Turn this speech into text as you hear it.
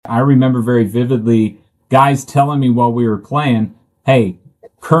I remember very vividly guys telling me while we were playing, hey,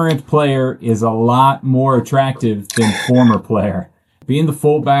 current player is a lot more attractive than former player. Being the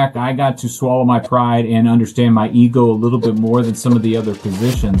fullback, I got to swallow my pride and understand my ego a little bit more than some of the other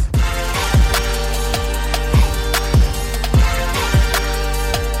positions.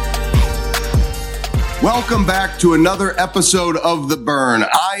 Welcome back to another episode of The Burn.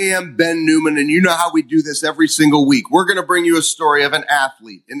 I am Ben Newman, and you know how we do this every single week. We're going to bring you a story of an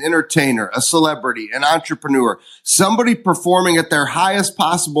athlete, an entertainer, a celebrity, an entrepreneur, somebody performing at their highest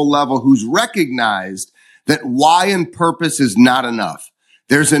possible level who's recognized that why and purpose is not enough.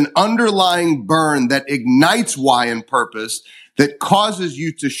 There's an underlying burn that ignites why and purpose that causes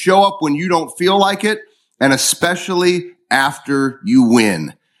you to show up when you don't feel like it, and especially after you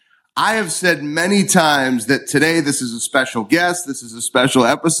win. I have said many times that today this is a special guest. This is a special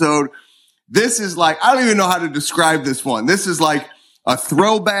episode. This is like, I don't even know how to describe this one. This is like a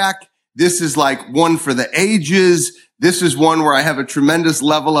throwback. This is like one for the ages. This is one where I have a tremendous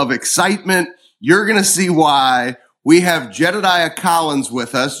level of excitement. You're going to see why. We have Jedediah Collins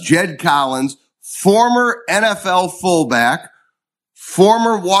with us. Jed Collins, former NFL fullback,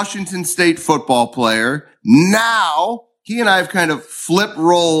 former Washington State football player. Now, he and I have kind of flipped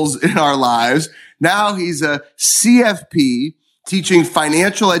roles in our lives. Now he's a CFP teaching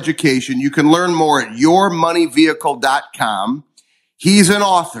financial education. You can learn more at yourmoneyvehicle.com. He's an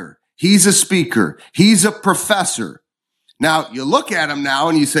author. He's a speaker. He's a professor. Now you look at him now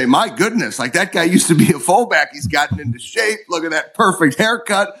and you say, my goodness, like that guy used to be a fullback. He's gotten into shape. Look at that perfect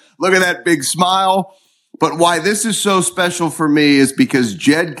haircut. Look at that big smile. But why this is so special for me is because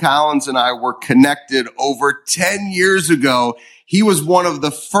Jed Collins and I were connected over 10 years ago. He was one of the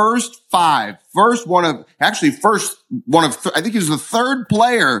first I think he was the third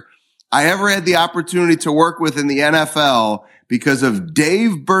player I ever had the opportunity to work with in the NFL because of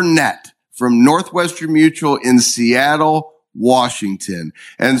Dave Burnett from Northwestern Mutual in Seattle, Washington.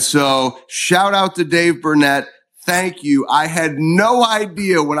 And so shout out to Dave Burnett. Thank you. I had no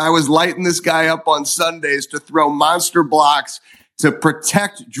idea when I was lighting this guy up on Sundays to throw monster blocks to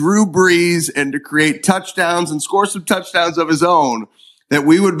protect Drew Brees and to create touchdowns and score some touchdowns of his own that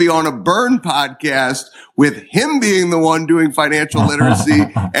we would be on a Burn podcast with him being the one doing financial literacy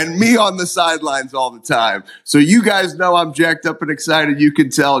and me on the sidelines all the time. So you guys know I'm jacked up and excited. You can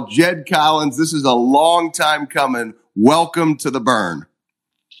tell. Jed Collins, this is a long time coming. Welcome to the Burn.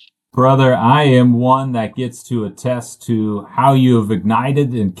 Brother, I am one that gets to attest to how you have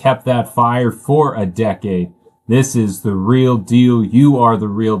ignited and kept that fire for a decade. This is the real deal. You are the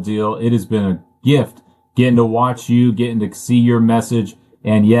real deal. It has been a gift getting to watch you, getting to see your message.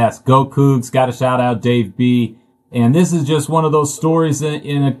 And yes, go Cougs. Got to shout out Dave B. And this is just one of those stories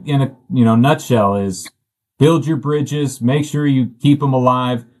in a nutshell is build your bridges. Make sure you keep them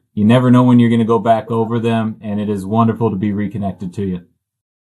alive. You never know when you're going to go back over them. And it is wonderful to be reconnected to you.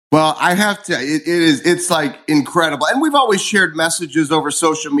 Well, I have to, it's like incredible. And we've always shared messages over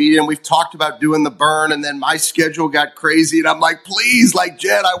social media and we've talked about doing the Burn and then my schedule got crazy and I'm like, please, like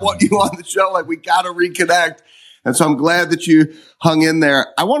Jed, I want you on the show. Like we got to reconnect. And so I'm glad that you hung in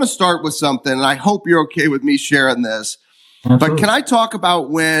there. I want to start with something and I hope you're okay with me sharing this. Absolutely. But can I talk about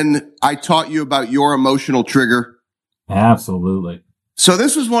when I taught you about your emotional trigger? Absolutely. So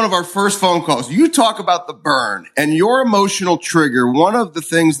this was one of our first phone calls. You talk about the Burn and your emotional trigger. One of the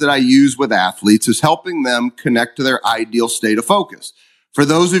things that I use with athletes is helping them connect to their ideal state of focus. For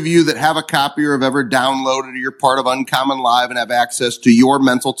those of you that have a copy or have ever downloaded or you're part of Uncommon Live and have access to your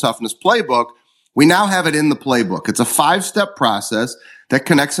mental toughness playbook, we now have it in the playbook. It's a 5-step process that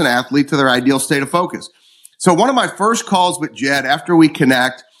connects an athlete to their ideal state of focus. So one of my first calls with Jed after we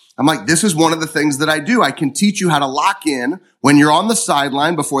connect, I'm like, this is one of the things that I do. I can teach you how to lock in when you're on the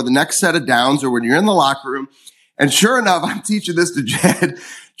sideline before the next set of downs or when you're in the locker room. And sure enough, I'm teaching this to Jed.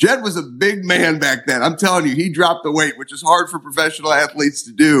 Jed was a big man back then. I'm telling you, he dropped the weight, which is hard for professional athletes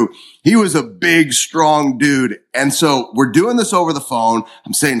to do. He was a big, strong dude. And so we're doing this over the phone.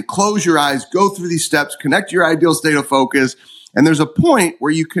 I'm saying, close your eyes, go through these steps, connect your ideal state of focus. And there's a point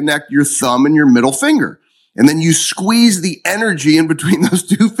where you connect your thumb and your middle finger. And then you squeeze the energy in between those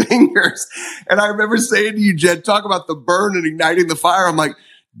two fingers. And I remember saying to you, Jed, talk about the burn and igniting the fire. I'm like,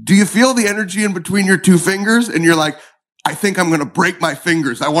 do you feel the energy in between your two fingers? And you're like, I think I'm going to break my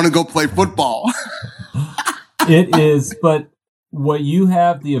fingers. I want to go play football. It is, but what you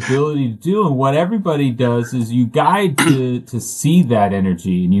have the ability to do and what everybody does is you guide to see that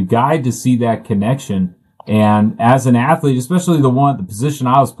energy and you guide to see that connection. And as an athlete, especially the position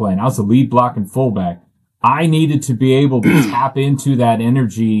I was playing, I was a lead blocking fullback. I needed to be able to tap into that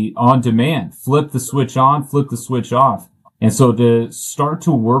energy on demand, flip the switch on, flip the switch off. And so to start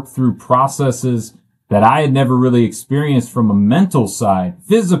to work through processes that I had never really experienced from a mental side,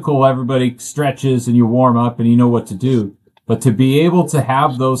 physical, everybody stretches and you warm up and you know what to do. But to be able to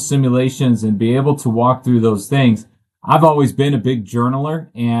have those simulations and be able to walk through those things, I've always been a big journaler,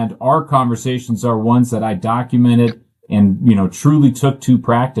 and our conversations are ones that I documented and, truly took to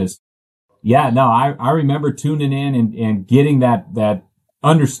practice. Yeah, no, I remember tuning in and getting that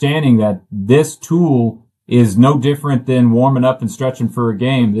understanding that this tool is no different than warming up and stretching for a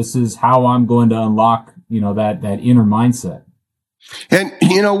game. This is how I'm going to unlock, that inner mindset. And,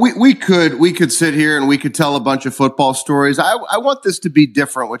 we could sit here and we could tell a bunch of football stories. I want this to be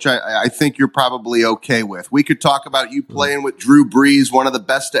different, which I think you're probably okay with. We could talk about you playing with Drew Brees, one of the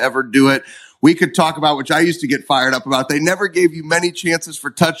best to ever do it. We could talk about, which I used to get fired up about, they never gave you many chances for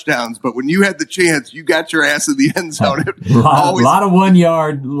touchdowns, but when you had the chance, you got your ass in the end zone. A lot of 1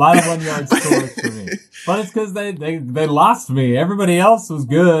 yard scores for me. But it's because they lost me. Everybody else was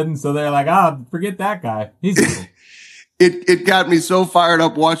good, and so they're like, forget that guy. He's good. It got me so fired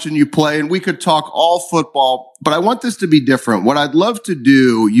up watching you play, and we could talk all football, but I want this to be different. What I'd love to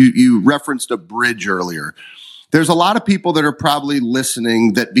do, you referenced a bridge earlier. There's a lot of people that are probably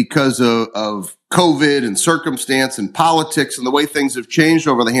listening that because of COVID and circumstance and politics and the way things have changed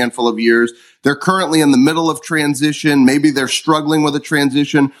over the handful of years, they're currently in the middle of transition. Maybe they're struggling with a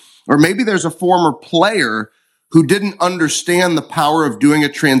transition, or maybe there's a former player who didn't understand the power of doing a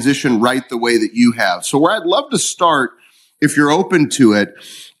transition right the way that you have. So where I'd love to start, if you're open to it,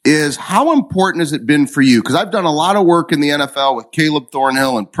 is how important has it been for you? Because I've done a lot of work in the NFL with Caleb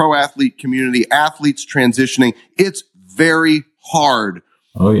Thornhill and pro athlete community, athletes transitioning. It's very hard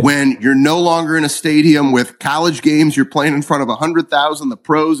when you're no longer in a stadium with college games. You're playing in front of 100,000, the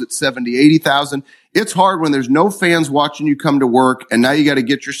pros at 70, 80,000. It's hard when there's no fans watching you come to work, and now you got to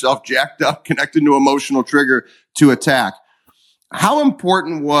get yourself jacked up, connected to emotional trigger to attack. How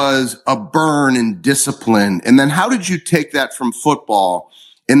important was a burn and discipline? And then how did you take that from football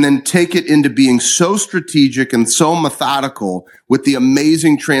and then take it into being so strategic and so methodical with the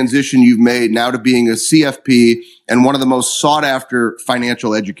amazing transition you've made now to being a CFP and one of the most sought after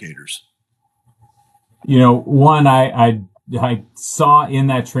financial educators? One, I saw in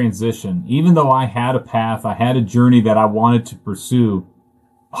that transition, even though I had a path, I had a journey that I wanted to pursue,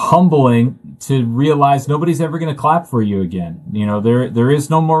 humbling to realize nobody's ever going to clap for you again. There is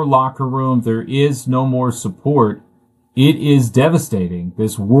no more locker room. There is no more support. It is devastating.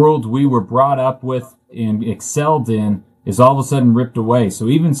 This world we were brought up with and excelled in is all of a sudden ripped away. So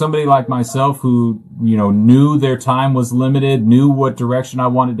even somebody like myself who, knew their time was limited, knew what direction I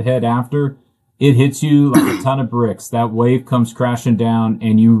wanted to head after, it hits you like a ton of bricks. That wave comes crashing down,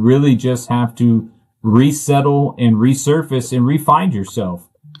 and you really just have to resettle and resurface and re-find yourself.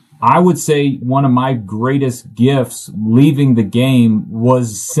 I would say one of my greatest gifts leaving the game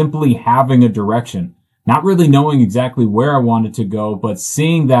was simply having a direction. Not really knowing exactly where I wanted to go, but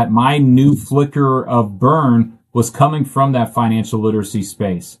seeing that my new flicker of burn was coming from that financial literacy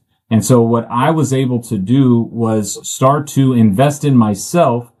space. And so what I was able to do was start to invest in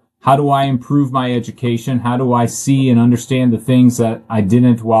myself. How do I improve my education? How do I see and understand the things that I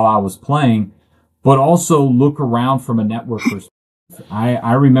didn't while I was playing, but also look around from a network perspective?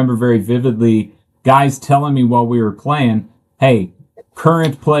 I remember very vividly guys telling me while we were playing, hey,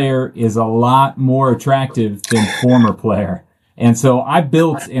 current player is a lot more attractive than former player. And so I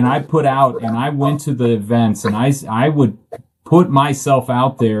built and I put out and I went to the events and I would put myself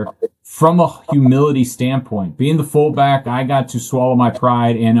out there from a humility standpoint. Being the fullback, I got to swallow my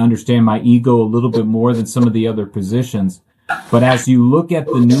pride and understand my ego a little bit more than some of the other positions. But as you look at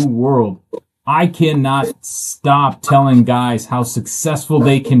the new world, I cannot stop telling guys how successful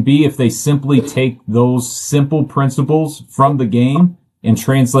they can be if they simply take those simple principles from the game and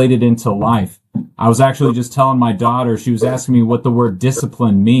translate it into life. I was actually just telling my daughter, she was asking me what the word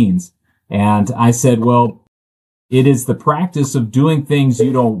discipline means. And I said, well, it is the practice of doing things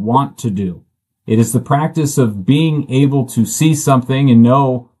you don't want to do. It is the practice of being able to see something and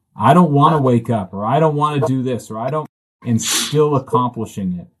know, I don't want to wake up, or I don't want to do this, or and still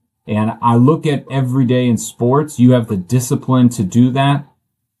accomplishing it. And I look at every day in sports, you have the discipline to do that,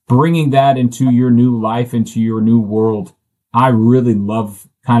 bringing that into your new life, into your new world. I really love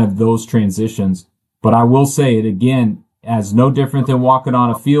kind of those transitions, but I will say it again, as no different than walking on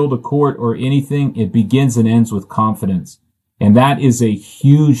a field, a court, or anything. It begins and ends with confidence. And that is a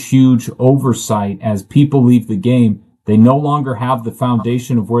huge, huge oversight as people leave the game. They no longer have the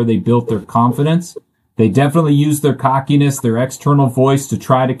foundation of where they built their confidence. They definitely use their cockiness, their external voice to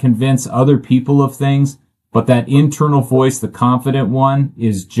try to convince other people of things. But that internal voice, the confident one,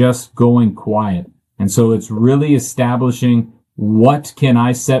 is just going quiet. And so it's really establishing what can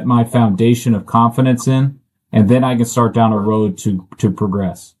I set my foundation of confidence in, and then I can start down a road to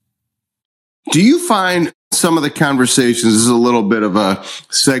progress. Do you find some of the conversations, this is a little bit of a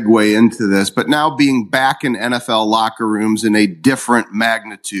segue into this, but now being back in NFL locker rooms in a different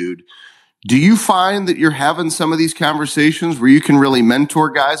magnitude, do you find that you're having some of these conversations where you can really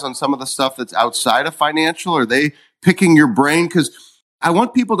mentor guys on some of the stuff that's outside of financial? Are they picking your brain? Because I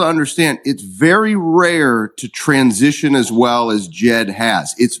want people to understand it's very rare to transition as well as Jed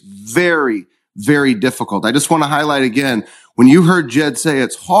has. It's very, very difficult. I just want to highlight again, when you heard Jed say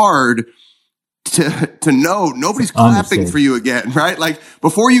it's hard to know nobody's clapping for you again, right? Like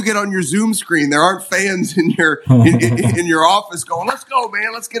before you get on your Zoom screen, there aren't fans in your in your office going, "Let's go,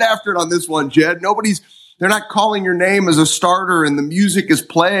 man. Let's get after it on this one, Jed." They're not calling your name as a starter and the music is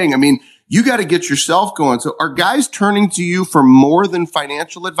playing. I mean, you got to get yourself going. So are guys turning to you for more than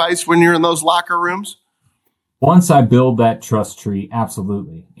financial advice when you're in those locker rooms? Once I build that trust tree,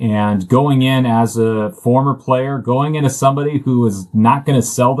 absolutely. And going in as a former player, going in as somebody who is not going to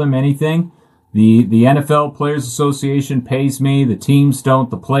sell them anything, the NFL Players Association pays me, the teams don't,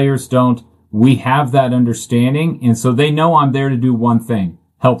 the players don't. We have that understanding, and so they know I'm there to do one thing,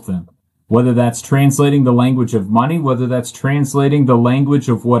 help them. Whether that's translating the language of money, whether that's translating the language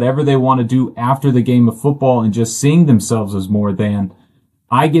of whatever they want to do after the game of football and just seeing themselves as more than.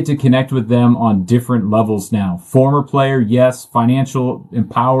 I get to connect with them on different levels now. Former player, yes. Financial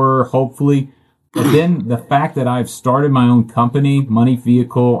empowerer, hopefully. But then the fact that I've started my own company, Money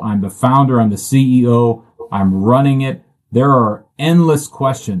Vehicle, I'm the founder, I'm the CEO, I'm running it. There are endless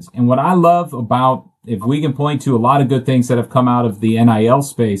questions. And what I love about, if we can point to a lot of good things that have come out of the NIL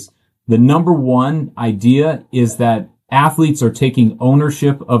space, the number one idea is that athletes are taking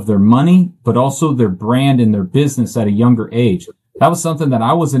ownership of their money, but also their brand and their business at a younger age. That was something that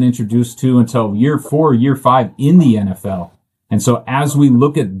I wasn't introduced to until year 4, year 5 in the NFL. And so as we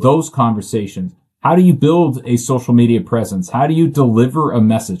look at those conversations, how do you build a social media presence? How do you deliver a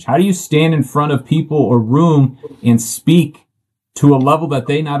message? How do you stand in front of people or room and speak to a level that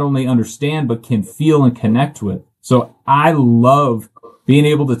they not only understand, but can feel and connect with? So I love being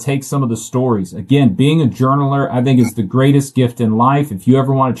able to take some of the stories. Again, being a journaler, I think is the greatest gift in life. If you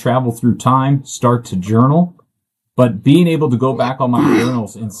ever want to travel through time, start to journal. But being able to go back on my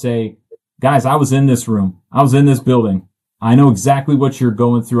journals and say, guys, I was in this room. I was in this building. I know exactly what you're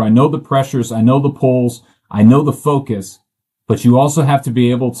going through. I know the pressures. I know the pulls. I know the focus. But you also have to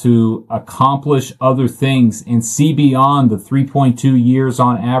be able to accomplish other things and see beyond the 3.2 years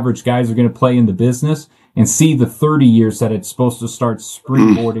on average guys are going to play in the business and see the 30 years that it's supposed to start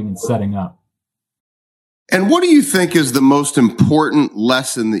springboarding and setting up. And what do you think is the most important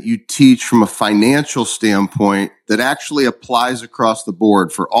lesson that you teach from a financial standpoint that actually applies across the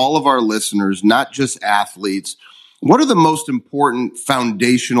board for all of our listeners, not just athletes? What are the most important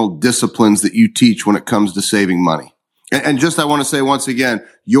foundational disciplines that you teach when it comes to saving money? And just, I want to say once again,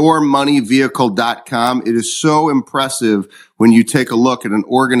 yourmoneyvehicle.com. It is so impressive when you take a look at an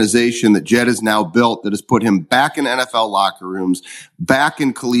organization that Jed has now built that has put him back in NFL locker rooms, back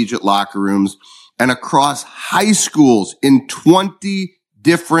in collegiate locker rooms, and across high schools in 20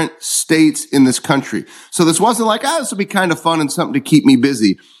 different states in this country. So this wasn't like, this will be kind of fun and something to keep me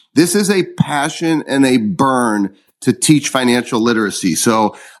busy. This is a passion and a burn to teach financial literacy.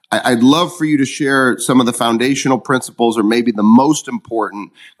 So I'd love for you to share some of the foundational principles, or maybe the most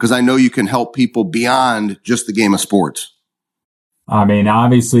important, because I know you can help people beyond just the game of sports. I mean,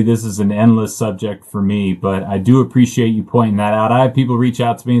 obviously this is an endless subject for me, but I do appreciate you pointing that out. I have people reach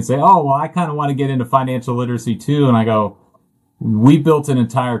out to me and say, oh, well, I kind of want to get into financial literacy too. And I go, we built an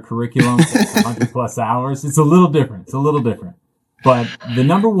entire curriculum, 100 plus hours. It's a little different. But the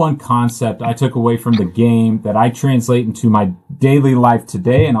number one concept I took away from the game that I translate into my daily life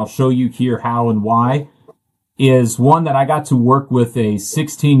today, and I'll show you here how and why, is one that I got to work with a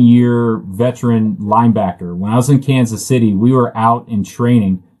 16-year veteran linebacker. When I was in Kansas City, we were out in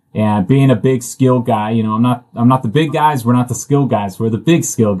training, and being a big skill guy, I'm not the big guys, we're not the skill guys, we're the big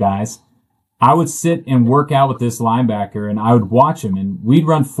skill guys. I would sit and work out with this linebacker, and I would watch him, and we'd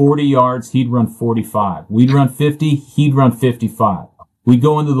run 40 yards, he'd run 45. We'd run 50, he'd run 55. We'd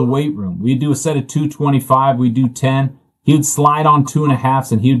go into the weight room. We'd do a set of 225, we'd do 10. He would slide on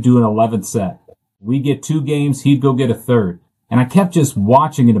 2.5s, and he would do an 11th set. We'd get 2 games, he'd go get a third. And I kept just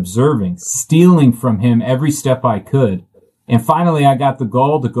watching and observing, stealing from him every step I could. And finally, I got the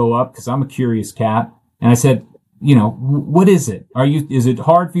gall to go up, because I'm a curious cat, and I said, what is it? Is it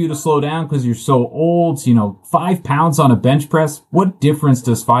hard for you to slow down because you're so old? 5 pounds on a bench press? What difference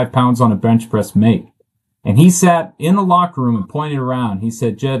does 5 pounds on a bench press make? And he sat in the locker room and pointed around. He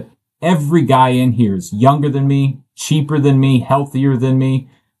said, Jed, Every guy in here is younger than me, cheaper than me, healthier than me.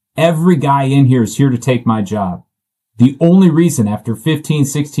 Every guy in here is here to take my job. The only reason after 15,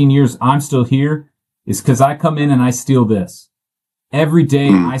 16 years I'm still here is because I come in and I steal this. Every day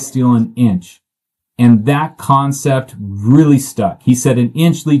I steal an inch. And that concept really stuck. He said an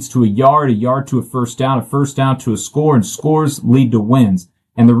inch leads to a yard to a first down to a score, and scores lead to wins.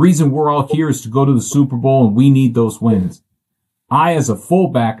 And the reason we're all here is to go to the Super Bowl, and we need those wins. I, as a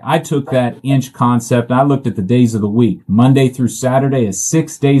fullback, I took that inch concept and I looked at the days of the week. Monday through Saturday is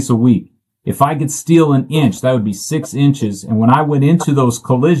 6 days a week. If I could steal an inch, that would be 6 inches. And when I went into those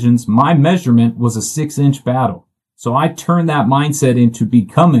collisions, my measurement was a 6-inch battle. So I turned that mindset into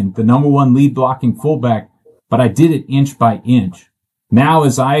becoming the number one lead blocking fullback, but I did it inch by inch. Now,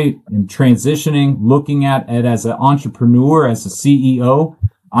 as I am transitioning, looking at it as an entrepreneur, as a CEO,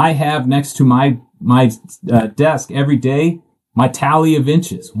 I have next to my desk every day my tally of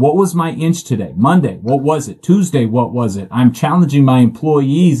inches. What was my inch today? Monday, what was it? Tuesday, what was it? I'm challenging my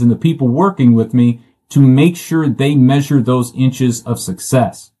employees and the people working with me to make sure they measure those inches of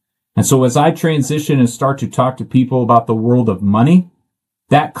success. And so as I transition and start to talk to people about the world of money,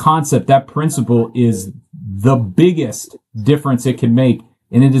 that concept, that principle is the biggest difference it can make,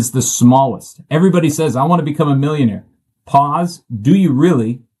 and it is the smallest. Everybody says, I want to become a millionaire. Pause. Do you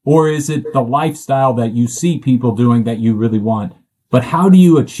really? Or is it the lifestyle that you see people doing that you really want? But how do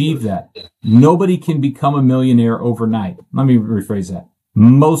you achieve that? Nobody can become a millionaire overnight. Let me rephrase that.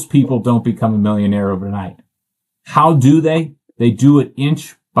 Most people don't become a millionaire overnight. How do they? They do it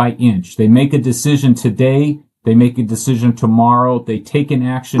inch by inch. They make a decision today. They make a decision tomorrow. They take an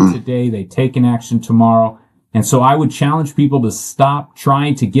action today. They take an action tomorrow. And so I would challenge people to stop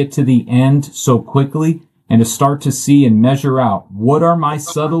trying to get to the end so quickly and to start to see and measure out what are my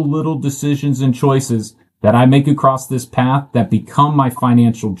subtle little decisions and choices that I make across this path that become my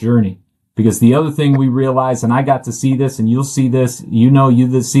financial journey. Because the other thing we realize, and I got to see this, and you'll see this,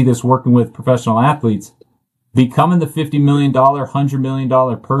 you see this working with professional athletes, becoming the $50 million, $100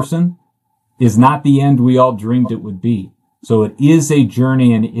 million person is not the end we all dreamed it would be. So it is a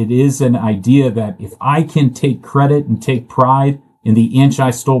journey, and it is an idea that if I can take credit and take pride in the inch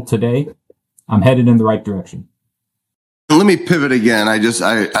I stole today, I'm headed in the right direction. Let me pivot again. I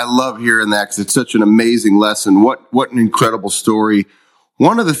love hearing that because it's such an amazing lesson. What an incredible story.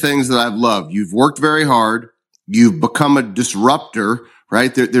 One of the things that I've loved, you've worked very hard. You've become a disruptor,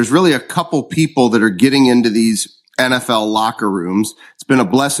 right? There's really a couple people that are getting into these NFL locker rooms. It's been a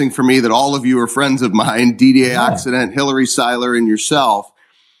blessing for me that all of you are friends of mine, DDA Occident, Hillary Seiler, and yourself.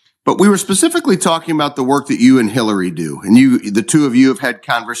 But we were specifically talking about the work that you and Hillary do. And the two of you have had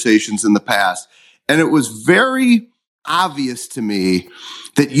conversations in the past. And it was very obvious to me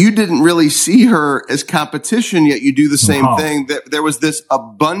that you didn't really see her as competition, yet you do the same thing. That there was this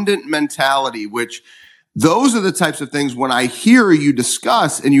abundant mentality, which those are the types of things when I hear you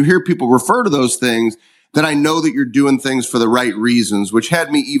discuss and you hear people refer to those things, that I know that you're doing things for the right reasons, which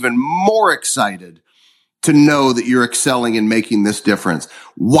had me even more excited to know that you're excelling and making this difference.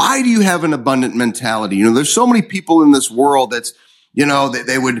 Why do you have an abundant mentality? There's so many people in this world that's,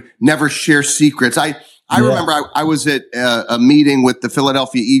 they would never share secrets. I remember I was at a meeting with the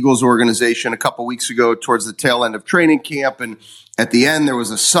Philadelphia Eagles organization a couple weeks ago towards the tail end of training camp. And at the end, there was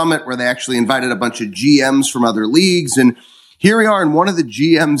a summit where they actually invited a bunch of GMs from other leagues. And here we are. And one of the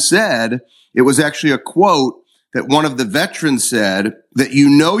GMs said, it was actually a quote that one of the veterans said, that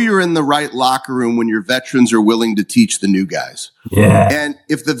you're in the right locker room when your veterans are willing to teach the new guys. Yeah. And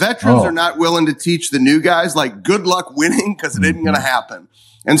if the veterans are not willing to teach the new guys, like, good luck winning, because it isn't going to happen.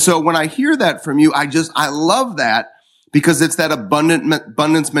 And so when I hear that from you, I love that, because it's that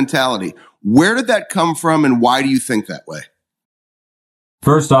abundance mentality. Where did that come from, and why do you think that way?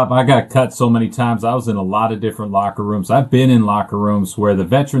 First off, I got cut so many times. I was in a lot of different locker rooms. I've been in locker rooms where the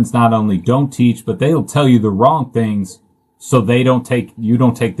veterans not only don't teach, but they'll tell you the wrong things so you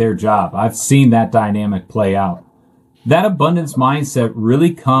don't take their job. I've seen that dynamic play out. That abundance mindset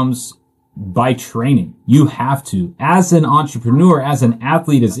really comes by training. You have to. As an entrepreneur, as an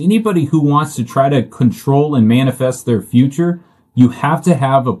athlete, as anybody who wants to try to control and manifest their future, you have to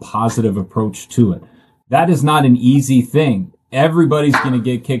have a positive approach to it. That is not an easy thing. Everybody's going to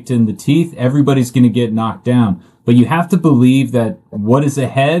get kicked in the teeth. Everybody's going to get knocked down. But you have to believe that what is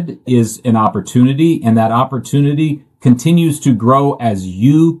ahead is an opportunity, and that opportunity continues to grow as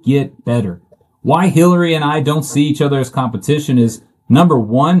you get better. Why Hillary and I don't see each other as competition is, number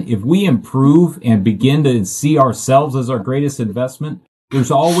one, if we improve and begin to see ourselves as our greatest investment, there's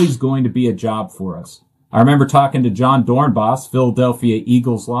always going to be a job for us. I remember talking to John Dornbos, Philadelphia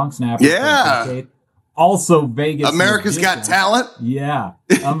Eagles long snapper. Yeah. Also Vegas. America's Got Talent? Yeah,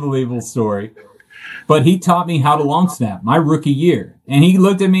 unbelievable story. But he taught me how to long snap my rookie year. And he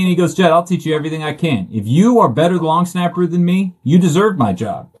looked at me and he goes, Jed, I'll teach you everything I can. If you are better long snapper than me, you deserve my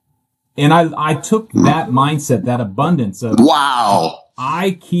job. And I took that mindset, that abundance of, wow,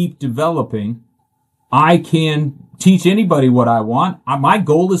 I keep developing. I can teach anybody what I want. My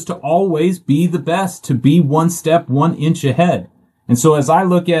goal is to always be the best, to be 1 step, 1 inch ahead. And so as I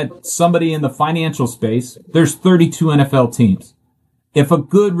look at somebody in the financial space, there's 32 NFL teams. If a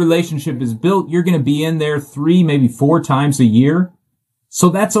good relationship is built, you're going to be in there 3, maybe 4 times a year. So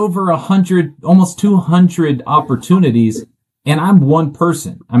that's over 100, almost 200 opportunities. And I'm one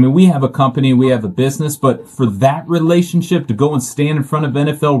person. I mean, we have a company, we have a business, but for that relationship to go and stand in front of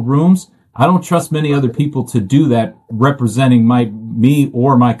NFL rooms, I don't trust many other people to do that representing me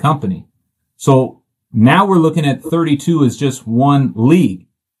or my company. So now we're looking at 32 as just one league.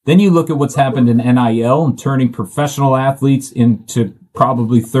 Then you look at what's happened in NIL and turning professional athletes into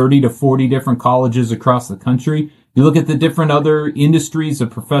probably 30 to 40 different colleges across the country. You look at the different other industries of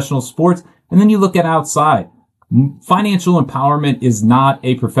professional sports, and then you look at outside. Financial empowerment is not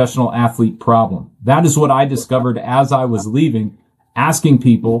a professional athlete problem. That is what I discovered as I was leaving, asking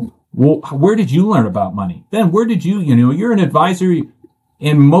people, well, where did you learn about money? Then where did you're an advisor,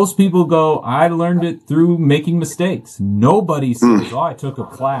 and most people go, I learned it through making mistakes. Nobody says, I took a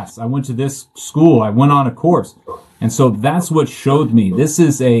class. I went to this school. I went on a course. And so that's what showed me. This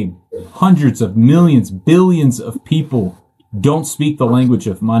is hundreds of millions, billions of people don't speak the language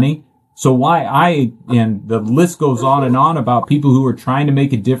of money. So and the list goes on and on about people who are trying to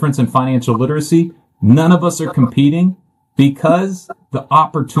make a difference in financial literacy. None of us are competing because the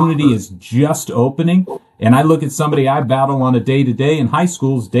opportunity is just opening. And I look at somebody I battle on a day-to-day in high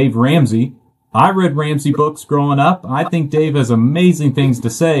schools, Dave Ramsey. I read Ramsey books growing up. I think Dave has amazing things to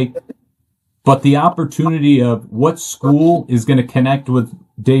say. But the opportunity of what school is going to connect with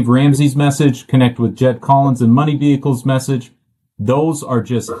Dave Ramsey's message, connect with Jed Collins and Money Vehicles message, those are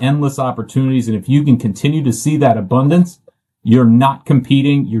just endless opportunities. And if you can continue to see that abundance, you're not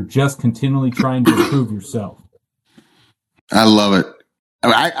competing. You're just continually trying to improve yourself. I love it.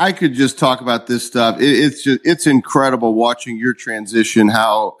 I could just talk about this stuff. It's incredible watching your transition,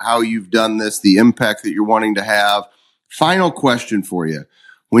 how you've done this, the impact that you're wanting to have. Final question for you.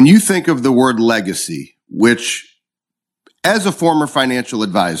 When you think of the word legacy, which as a former financial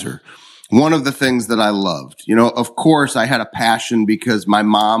advisor, one of the things that I loved, of course I had a passion because my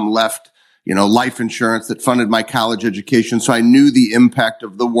mom left, life insurance that funded my college education. So I knew the impact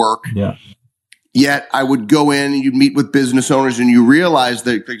of the work. Yeah. Yet I would go in and you'd meet with business owners and you realize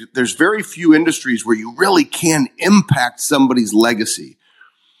that there's very few industries where you really can impact somebody's legacy.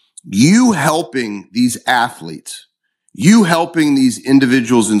 You helping these athletes, you helping these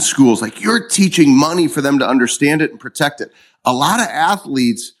individuals in schools, like you're teaching money for them to understand it and protect it. A lot of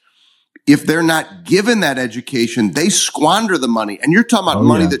athletes, if they're not given that education, they squander the money. And you're talking about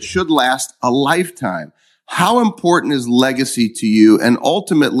money that should last a lifetime. How important is legacy to you? And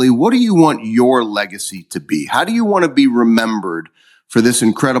ultimately, what do you want your legacy to be? How do you want to be remembered for this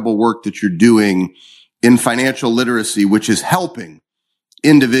incredible work that you're doing in financial literacy, which is helping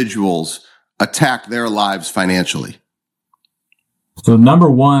individuals attack their lives financially? So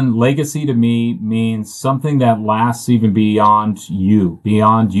number one, legacy to me means something that lasts even beyond you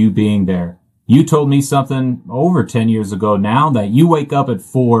being there. You told me something over 10 years ago now that you wake up at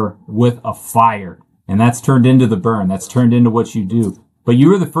 4 with a fire. And that's turned into the burn. That's turned into what you do. But you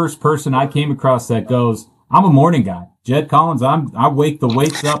were the first person I came across that goes, I'm a morning guy. Jed Collins, I wake the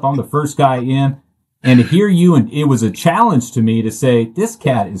wakes up. I'm the first guy in. And to hear you, and it was a challenge to me to say, this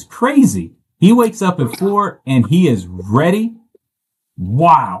cat is crazy. He wakes up at 4 and he is ready.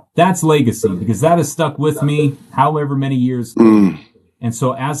 Wow. That's legacy because that has stuck with me however many years. And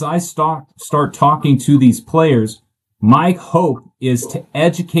so as I start talking to these players, my hope is to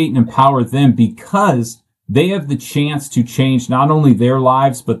educate and empower them because they have the chance to change not only their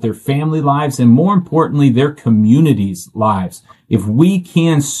lives, but their family lives, and more importantly, their communities' lives. If we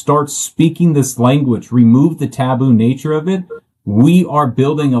can start speaking this language, remove the taboo nature of it, we are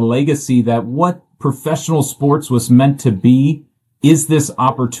building a legacy that what professional sports was meant to be is this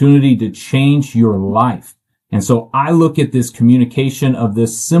opportunity to change your life. And so I look at this communication of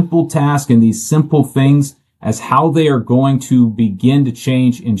this simple task and these simple things as how they are going to begin to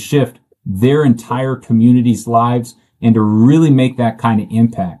change and shift their entire community's lives and to really make that kind of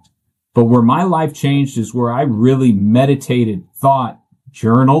impact. But where my life changed is where I really meditated, thought,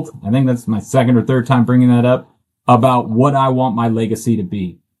 journaled. I think that's my second or third time bringing that up about what I want my legacy to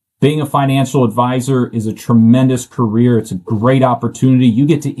be. Being a financial advisor is a tremendous career. It's a great opportunity. You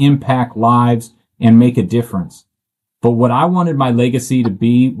get to impact lives and make a difference. But what I wanted my legacy to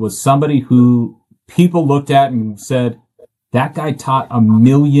be was somebody who people looked at and said, that guy taught 1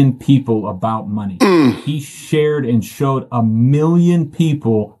 million people about money. He shared and showed 1 million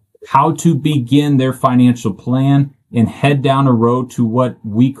people how to begin their financial plan and head down a road to what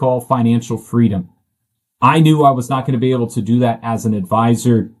we call financial freedom. I knew I was not going to be able to do that as an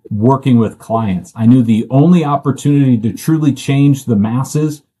advisor working with clients. I knew the only opportunity to truly change the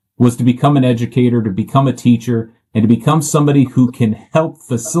masses was to become an educator, to become a teacher, and to become somebody who can help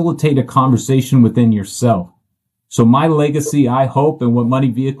facilitate a conversation within yourself. So my legacy, I hope, and what Money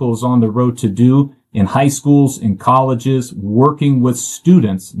Vehicle is on the road to do in high schools and colleges, working with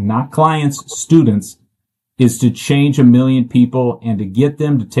students, not clients, students, is to change 1 million people and to get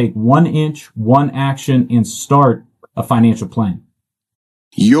them to take 1 inch, 1 action, and start a financial plan.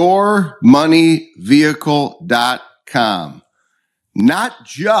 YourMoneyVehicle.com. Not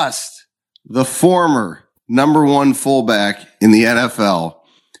just the former number 1 fullback in the NFL,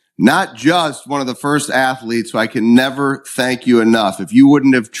 not just one of the first athletes who I can never thank you enough. If you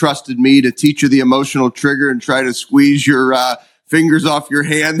wouldn't have trusted me to teach you the emotional trigger and try to squeeze your fingers off your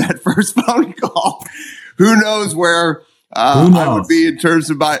hand that first phone call, who knows where I would be in terms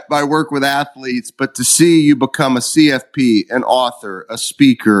of my work with athletes. But to see you become a CFP, an author, a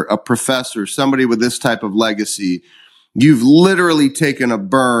speaker, a professor, somebody with this type of legacy, you've literally taken a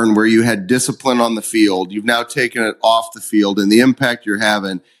burn where you had discipline on the field. You've now taken it off the field, and the impact you're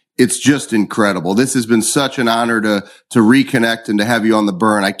having, it's just incredible. This has been such an honor to reconnect and to have you on the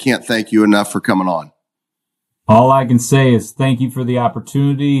burn. I can't thank you enough for coming on. All I can say is thank you for the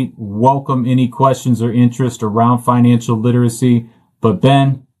opportunity. Welcome any questions or interest around financial literacy. But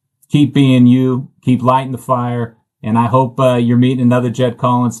Ben, keep being you, keep lighting the fire, and I hope you're meeting another Jed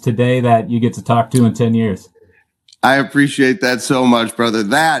Collins today that you get to talk to in 10 years. I appreciate that so much, brother.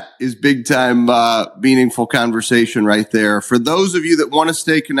 That is big time, meaningful conversation right there. For those of you that want to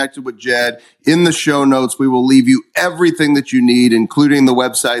stay connected with Jed, in the show notes, we will leave you everything that you need, including the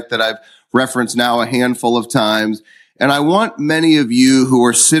website that I've referenced now a handful of times. And I want many of you who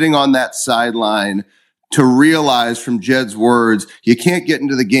are sitting on that sideline to realize from Jed's words, you can't get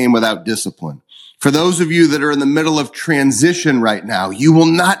into the game without discipline. For those of you that are in the middle of transition right now, you will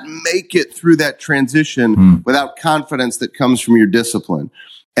not make it through that transition without confidence that comes from your discipline.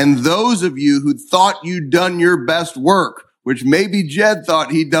 And those of you who thought you'd done your best work, which maybe Jed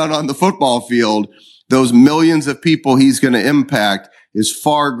thought he'd done on the football field, those millions of people he's going to impact is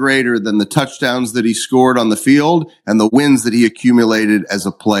far greater than the touchdowns that he scored on the field and the wins that he accumulated as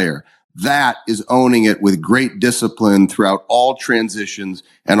a player. That is owning it with great discipline throughout all transitions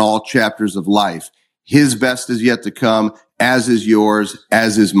and all chapters of life. His best is yet to come, as is yours,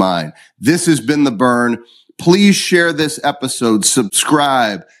 as is mine. This has been The Burn. Please share this episode,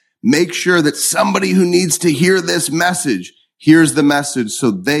 subscribe, make sure that somebody who needs to hear this message hears the message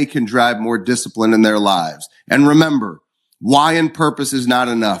so they can drive more discipline in their lives. And remember, why and purpose is not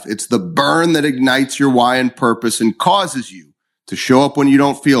enough. It's the burn that ignites your why and purpose and causes you to show up when you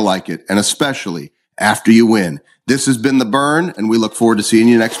don't feel like it, and especially after you win. This has been The Burn, and we look forward to seeing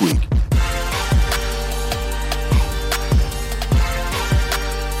you next week.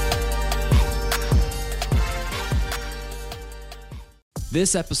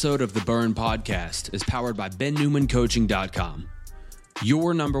 This episode of The Burn Podcast is powered by BenNewmanCoaching.com,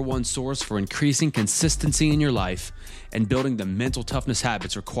 your number 1 source for increasing consistency in your life and building the mental toughness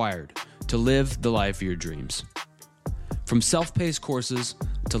habits required to live the life of your dreams. From self-paced courses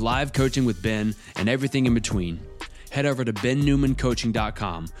to live coaching with Ben and everything in between, head over to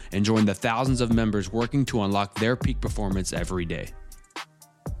BenNewmanCoaching.com and join the thousands of members working to unlock their peak performance every day.